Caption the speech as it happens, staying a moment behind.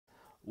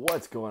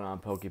What's going on,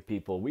 Poke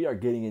People? We are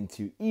getting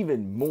into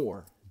even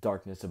more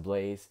Darkness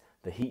Ablaze.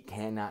 The heat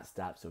cannot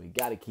stop, so we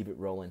got to keep it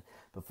rolling.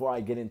 Before I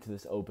get into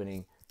this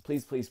opening,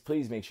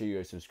 please make sure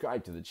you're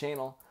subscribed to the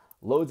channel.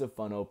 Loads of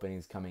fun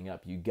openings coming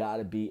up. You got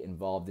to be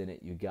involved in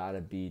it. You got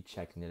to be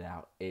checking it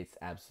out. It's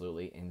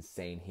absolutely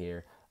insane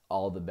here.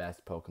 All the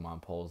best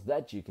Pokemon polls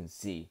that you can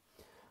see.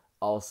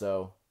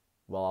 Also,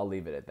 well, I'll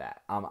leave it at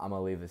that. I'm going to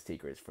leave the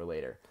secrets for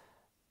later.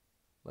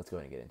 Let's go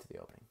ahead and get into the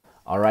opening.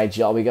 All right,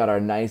 y'all, we got our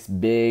nice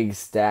big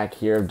stack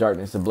here of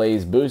Darkness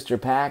Ablaze booster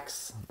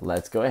packs.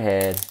 Let's go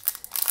ahead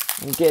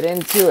and get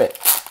into it.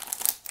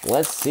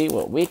 Let's see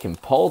what we can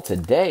pull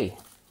today.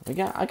 I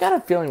got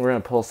a feeling we're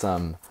going to pull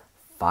some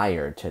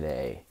fire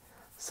today.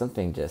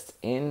 Something just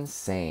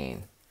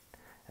insane.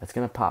 That's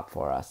going to pop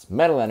for us.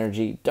 Metal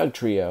Energy, Doug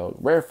Trio,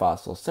 Rare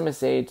Fossil,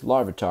 Simisage,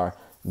 Larvitar,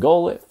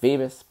 Golett,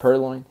 Phoebus,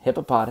 Purloin,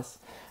 Hippopotas,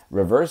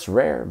 Reverse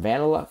Rare,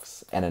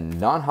 Vanillux, and a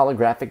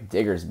non-holographic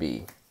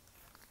Diggersby.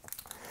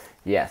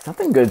 Yeah,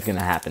 something good's going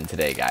to happen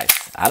today, guys.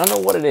 I don't know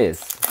what it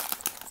is.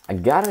 I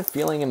got a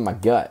feeling in my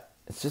gut.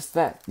 It's just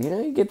that,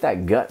 you get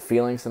that gut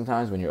feeling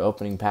sometimes when you're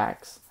opening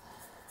packs.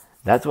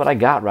 That's what I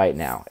got right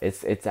now.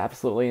 It's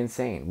absolutely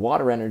insane.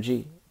 Water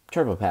Energy,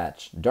 Turbo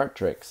Patch,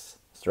 Dartrix,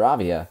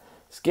 Staravia,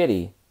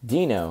 Skitty,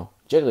 Dino,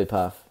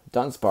 Jigglypuff,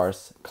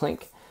 Dunsparce,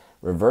 Clink,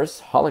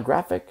 Reverse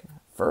Holographic,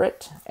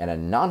 Furret, and a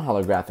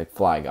non-holographic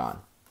Flygon.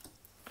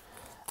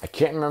 I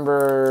can't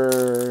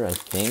remember. I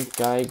think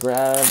I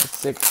grabbed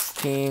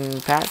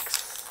 16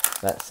 packs.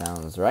 That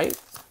sounds right.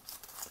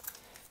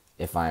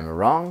 If I'm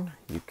wrong,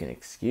 you can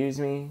excuse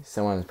me.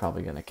 Someone's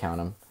probably going to count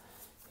them.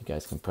 You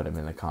guys can put them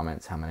in the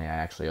comments how many I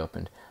actually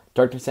opened.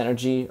 Darkness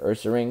Energy,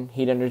 Ursaring,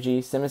 Heat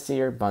Energy,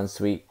 Simisear,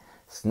 Bunsweet,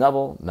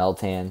 Snubble,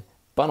 Meltan,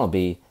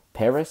 Bunnelby,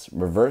 Paris,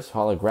 Reverse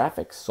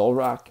Holographic,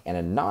 Solrock, and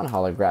a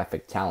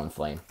non-holographic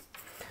Talonflame.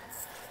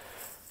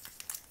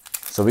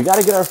 So we got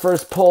to get our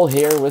first pull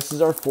here. This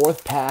is our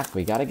fourth pack.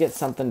 We got to get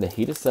something to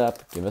heat us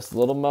up, give us a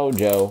little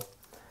mojo.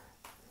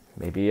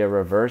 Maybe a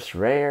reverse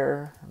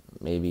rare,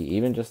 maybe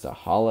even just a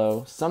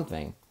holo,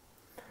 something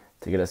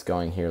to get us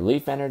going here.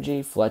 Leaf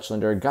Energy,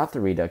 Fletchlander,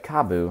 Gothorita,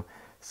 Kabu,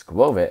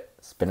 Squovit,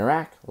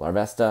 Spinarak,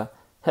 Larvesta,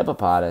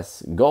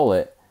 Hippopotas,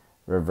 Golett,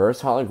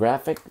 Reverse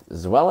Holographic,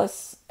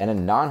 Zweilous, and a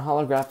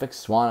non-holographic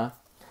Swanna.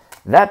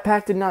 That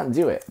pack did not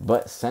do it,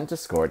 but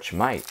Centiskorch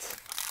might.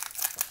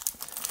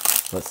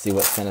 Let's see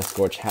what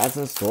Centiskorch has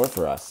in store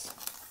for us.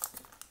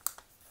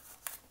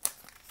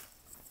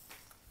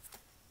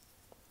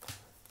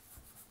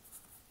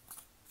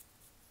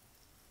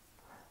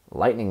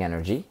 Lightning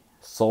Energy,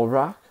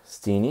 Solrock,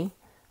 Steenie,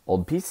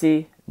 Old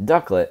PC,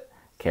 Ducklet,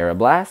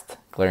 Carablast,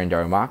 Glaring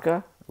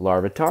Darumaka,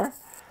 Larvitar,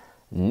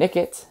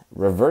 Nickit,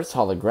 Reverse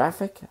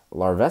Holographic,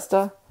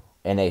 Larvesta,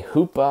 and a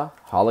Hoopa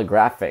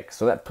Holographic.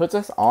 So that puts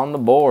us on the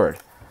board.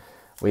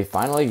 We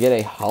finally get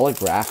a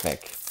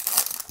holographic.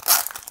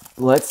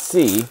 Let's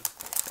see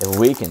if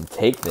we can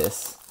take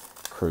this,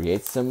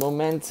 create some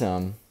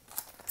momentum,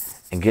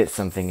 and get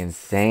something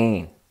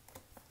insane.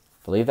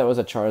 I believe that was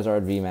a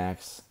Charizard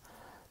VMAX.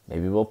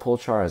 Maybe we'll pull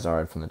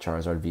Charizard from the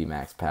Charizard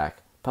VMAX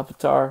pack.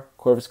 Pupitar,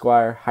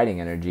 Corvisquire, Hiding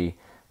Energy,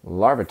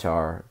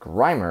 Larvitar,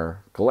 Grimer,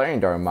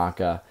 Glaring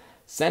Darumaka,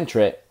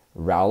 Sentret,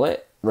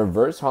 Rowlet,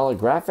 Reverse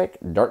Holographic,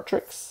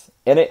 Dartrix,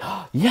 and it...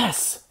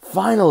 Yes!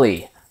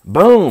 Finally!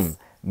 Boom!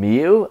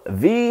 Mew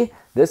V.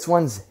 This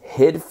one's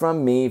hid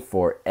from me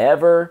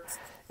forever.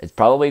 It's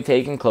probably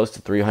taken close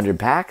to 300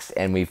 packs,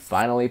 and we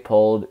finally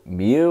pulled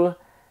Mew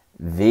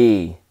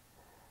V.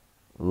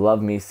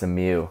 Love me some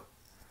Mew.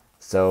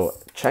 So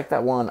check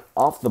that one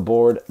off the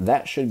board.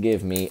 That should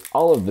give me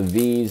all of the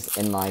Vs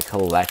in my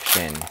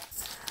collection.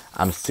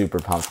 I'm super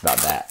pumped about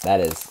that. That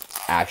is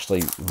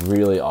actually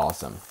really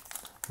awesome.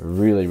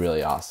 Really,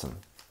 really awesome.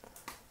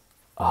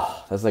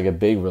 Oh, that's like a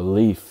big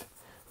relief.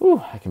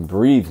 Whew, I can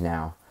breathe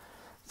now.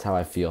 That's how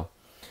I feel.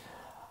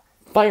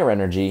 Fire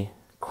Energy,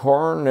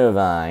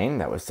 Cornivine,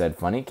 that was said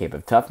funny, Cape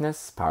of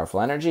Toughness,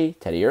 Powerful Energy,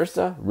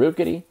 Teddiursa,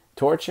 Rookity,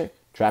 Torchic,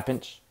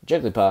 Trapinch,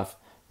 Jigglypuff,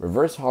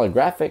 Reverse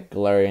Holographic,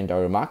 Galarian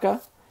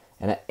Darumaka,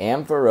 and an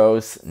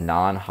Ampharos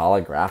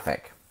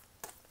non-holographic.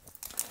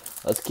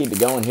 Let's keep it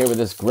going here with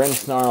this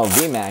Grimmsnarl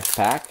VMAX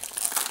pack.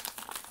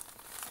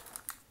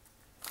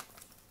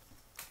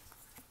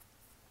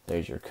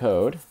 There's your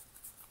code.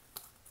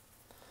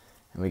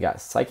 And we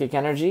got Psychic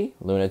Energy,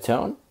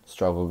 Lunatone,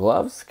 Struggle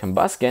Gloves,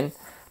 Combuskin,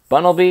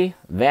 Bunnelby,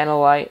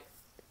 Vanillite,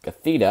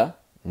 Gothita,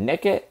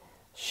 Nickit,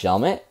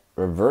 Shelmet,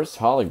 Reverse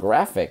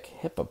Holographic,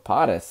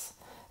 Hippopotas,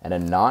 and a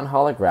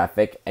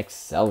non-holographic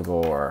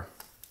Excelgor.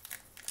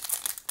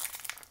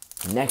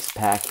 Next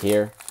pack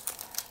here.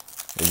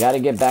 We got to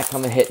get back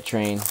on the hit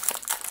train.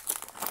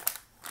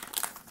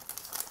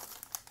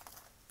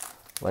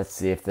 Let's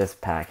see if this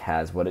pack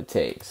has what it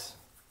takes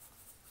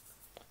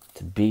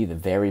to be the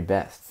very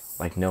best,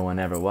 like no one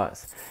ever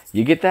was.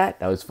 You get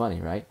that? That was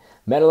funny, right?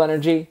 Metal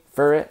Energy,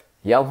 Furret,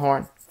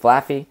 Yellhorn,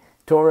 Flaffy,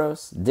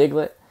 Tauros,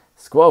 Diglett,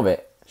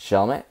 Squovit,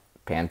 Shelmet,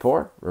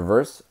 Panpour,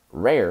 Reverse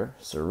Rare,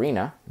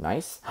 Serena,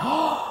 nice.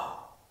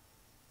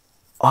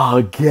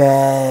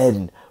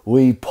 Again!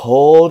 We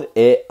pulled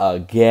it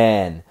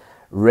again.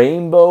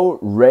 Rainbow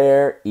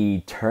Rare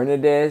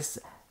Eternatus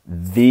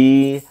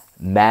V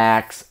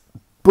Max.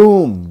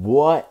 Boom!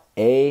 What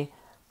a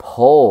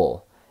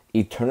pull.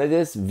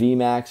 Eternatus V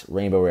Max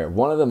Rainbow Rare.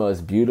 One of the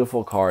most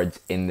beautiful cards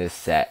in this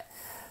set.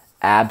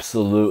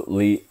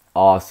 Absolutely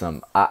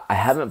awesome. I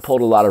haven't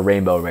pulled a lot of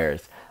Rainbow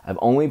Rares. I've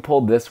only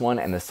pulled this one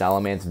and the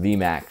Salamence V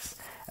Max.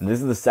 And this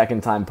is the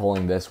second time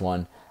pulling this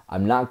one.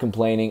 I'm not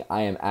complaining.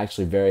 I am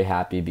actually very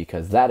happy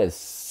because that is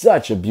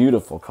such a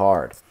beautiful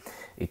card.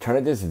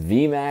 Eternatus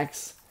V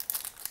Max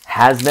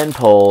has been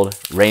pulled.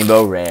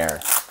 Rainbow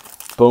Rare.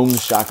 Boom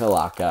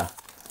shakalaka.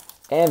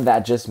 And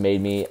that just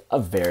made me a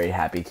very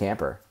happy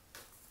camper.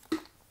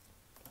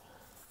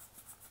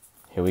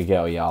 Here we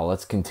go, y'all.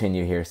 Let's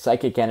continue here.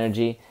 Psychic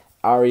Energy,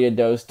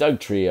 Ariados,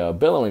 Dugtrio,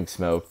 Billowing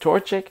Smoke,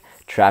 Torchic,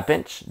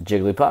 Trapinch,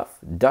 Jigglypuff,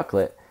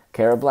 Ducklet,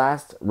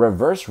 Carablast,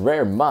 Reverse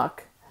Rare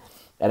Muck,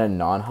 and a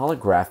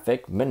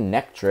non-holographic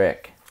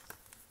Manectric.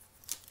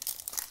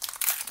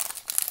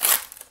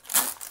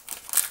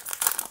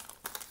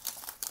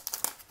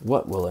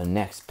 What will the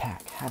next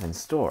pack have in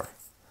store?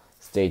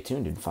 Stay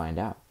tuned and find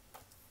out.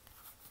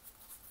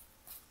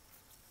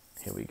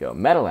 Here we go.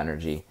 Metal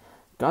Energy,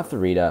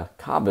 Gothorita,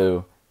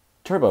 Kabu,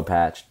 Turbo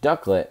Patch,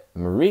 Ducklet,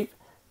 Mareep,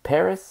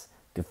 Paris,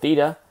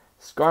 Gothita,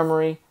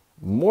 Skarmory,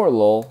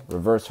 Morlul,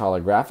 Reverse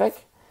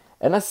Holographic,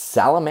 and a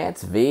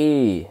Salamence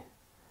V.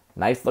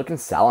 Nice looking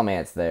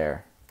Salamence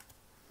there.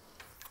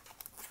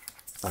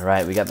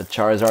 Alright, we got the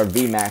Charizard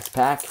V Max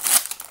pack.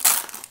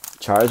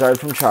 Charizard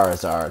from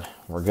Charizard.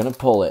 We're going to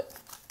pull it.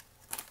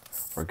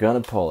 We're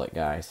going to pull it,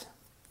 guys.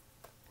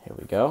 Here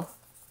we go.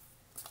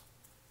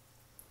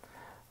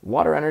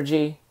 Water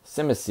Energy,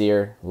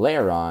 Simisear,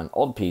 Lairon,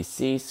 Old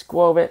PC,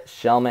 Squovit,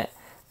 Shelmet,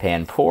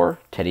 Panpour,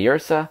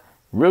 Teddiursa,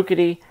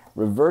 Rookity,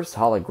 Reverse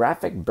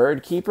Holographic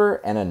Birdkeeper,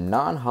 and a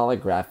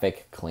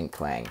non-holographic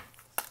Klinklang.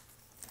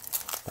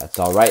 That's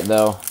alright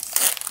though.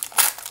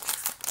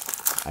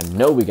 I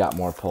know we got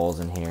more pulls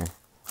in here.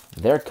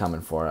 They're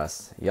coming for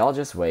us. Y'all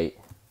just wait.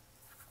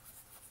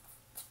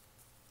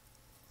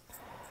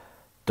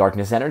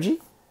 Darkness Energy,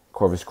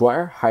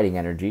 Corvisquire, Hiding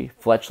Energy,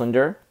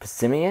 Fletchlander,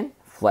 Passimian,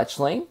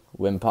 Fletchling,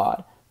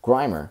 Wimpod,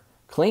 Grimer,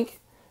 Klink,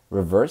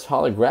 Reverse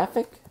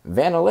Holographic,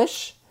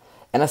 Vanillish,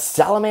 and a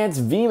Salamence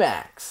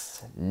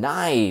VMAX.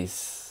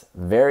 Nice.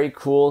 Very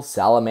cool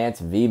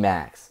Salamence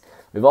VMAX.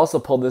 We've also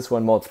pulled this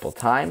one multiple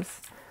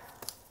times.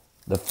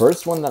 The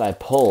first one that I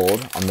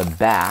pulled on the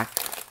back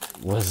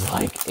was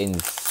like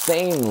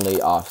insanely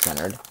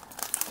off-centered.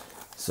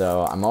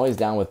 So I'm always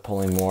down with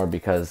pulling more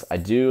because I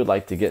do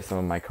like to get some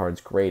of my cards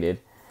graded.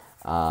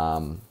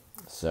 And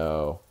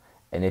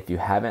if you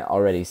haven't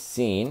already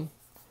seen,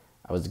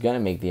 I was going to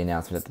make the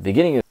announcement at the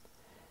beginning of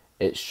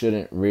it.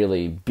 Shouldn't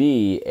really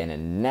be an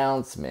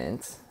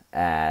announcement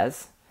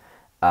as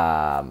we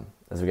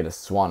get a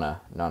Swanna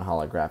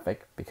non-holographic,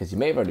 because you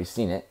may have already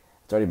seen it.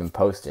 It's already been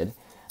posted.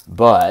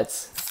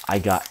 But I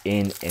got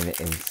in an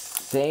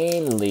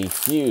insanely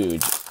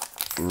huge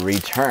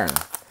return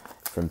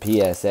from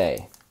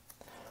PSA.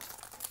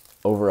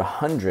 Over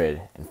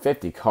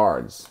 150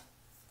 cards.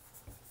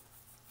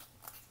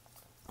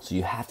 So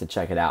you have to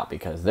check it out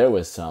because there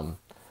was some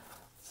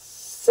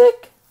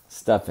sick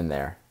stuff in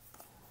there.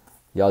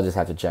 Y'all just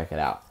have to check it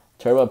out.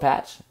 Turbo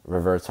Patch,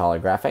 Reverse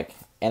Holographic,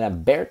 and a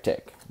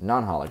Beartic,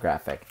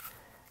 non-holographic.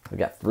 We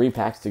got 3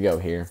 packs to go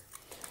here.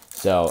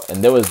 So,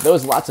 and there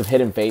was lots of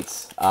Hidden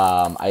Fates.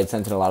 I had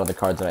sent in a lot of the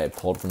cards that I had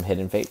pulled from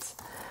Hidden Fates.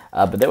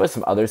 But there was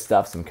some other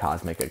stuff, some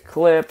Cosmic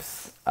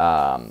Eclipse,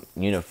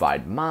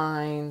 Unified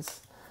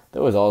Minds.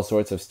 There was all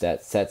sorts of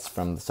sets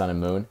from the Sun and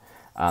Moon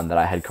that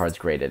I had cards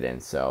graded in.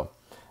 So,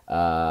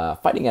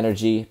 Fighting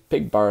Energy,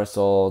 Pig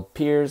Barsold,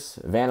 Piers,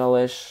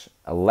 Vanillish,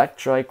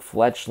 Electroik,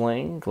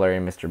 Fletchling,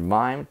 Galarian Mr.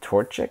 Mime,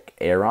 Torchic,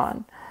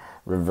 Aeron,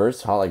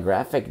 Reverse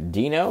Holographic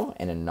Dino,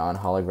 and a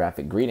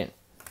non-holographic Greedent.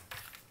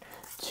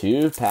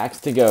 2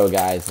 packs to go,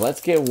 guys. Let's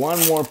get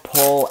one more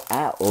pull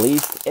at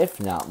least, if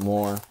not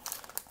more.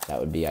 That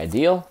would be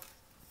ideal.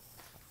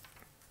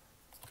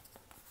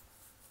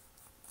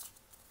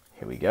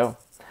 Here we go.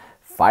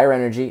 Fire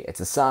Energy, It's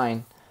a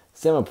Sign,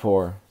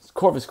 Simipour,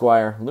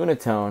 Corvisquire,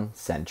 Lunatone,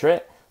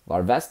 Sentret,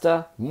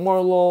 Larvesta,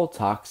 Morlul,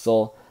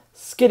 Toxel,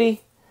 Skitty,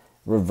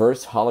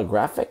 Reverse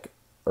Holographic,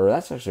 or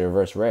that's actually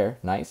Reverse Rare,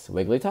 nice,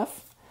 Wigglytuff,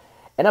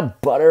 and a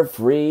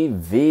Butterfree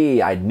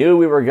V. I knew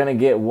we were going to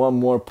get one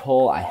more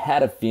pull. I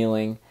had a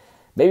feeling.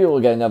 Maybe we'll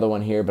get another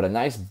one here, but a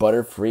nice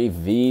Butterfree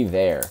V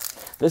there.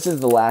 This is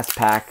the last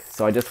pack,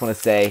 so I just want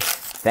to say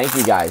thank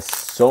you guys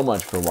so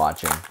much for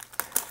watching.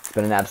 It's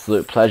been an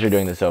absolute pleasure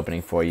doing this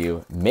opening for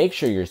you. Make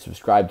sure you're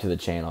subscribed to the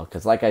channel,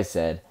 because like I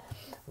said,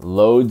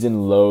 loads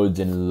and loads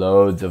and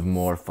loads of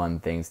more fun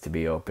things to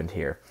be opened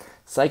here.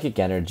 Psychic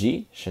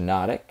Energy,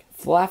 Shiinotic,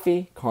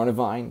 Flaffy,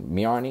 Carnivine,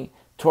 Miarny,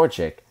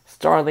 Torchic,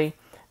 Starly,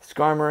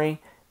 Skarmory,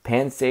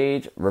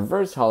 Pansage,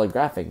 Reverse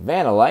Holographic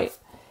Vanillite,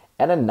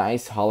 and a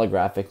nice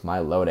holographic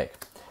Milotic.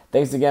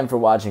 Thanks again for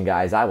watching,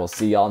 guys. I will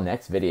see y'all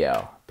next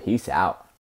video. Peace out.